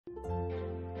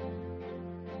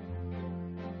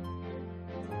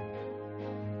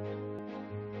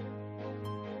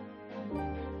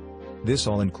This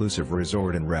all-inclusive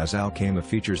resort in Ras Al Khaimah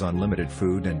features unlimited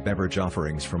food and beverage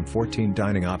offerings from 14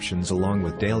 dining options along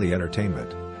with daily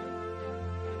entertainment.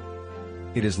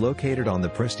 It is located on the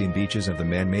pristine beaches of the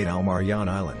man-made Marjan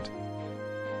Island.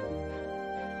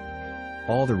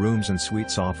 All the rooms and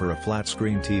suites offer a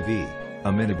flat-screen TV,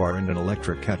 a minibar and an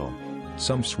electric kettle.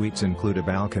 Some suites include a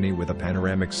balcony with a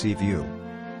panoramic sea view.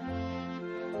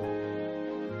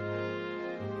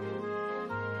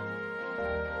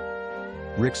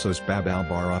 Rixos Bab Al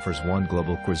Bahr offers 1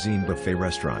 global cuisine buffet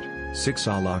restaurant, 6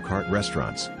 a la carte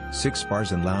restaurants, 6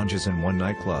 bars and lounges and 1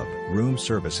 nightclub. Room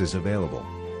service is available.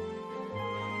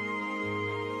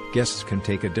 Guests can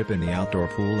take a dip in the outdoor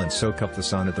pool and soak up the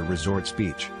sun at the resort's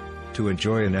beach. To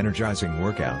enjoy an energizing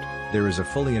workout, there is a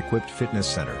fully equipped fitness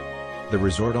center. The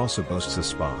resort also boasts a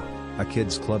spa, a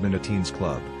kids club and a teens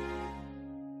club.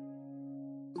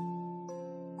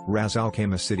 Ras Al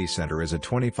Khaimah City Center is a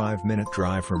 25-minute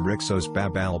drive from Rixos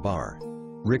Bab Al Bahr.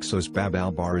 Rixos Bab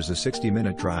Al Bahr is a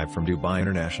 60-minute drive from Dubai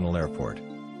International Airport.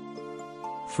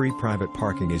 Free private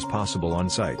parking is possible on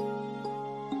site.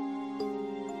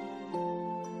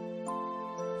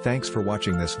 Thanks for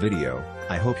watching this video.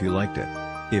 I hope you liked it.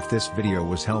 If this video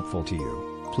was helpful to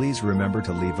you, please remember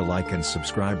to leave a like and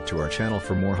subscribe to our channel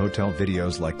for more hotel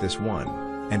videos like this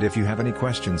one. And if you have any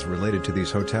questions related to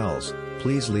these hotels,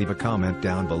 please leave a comment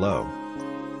down below.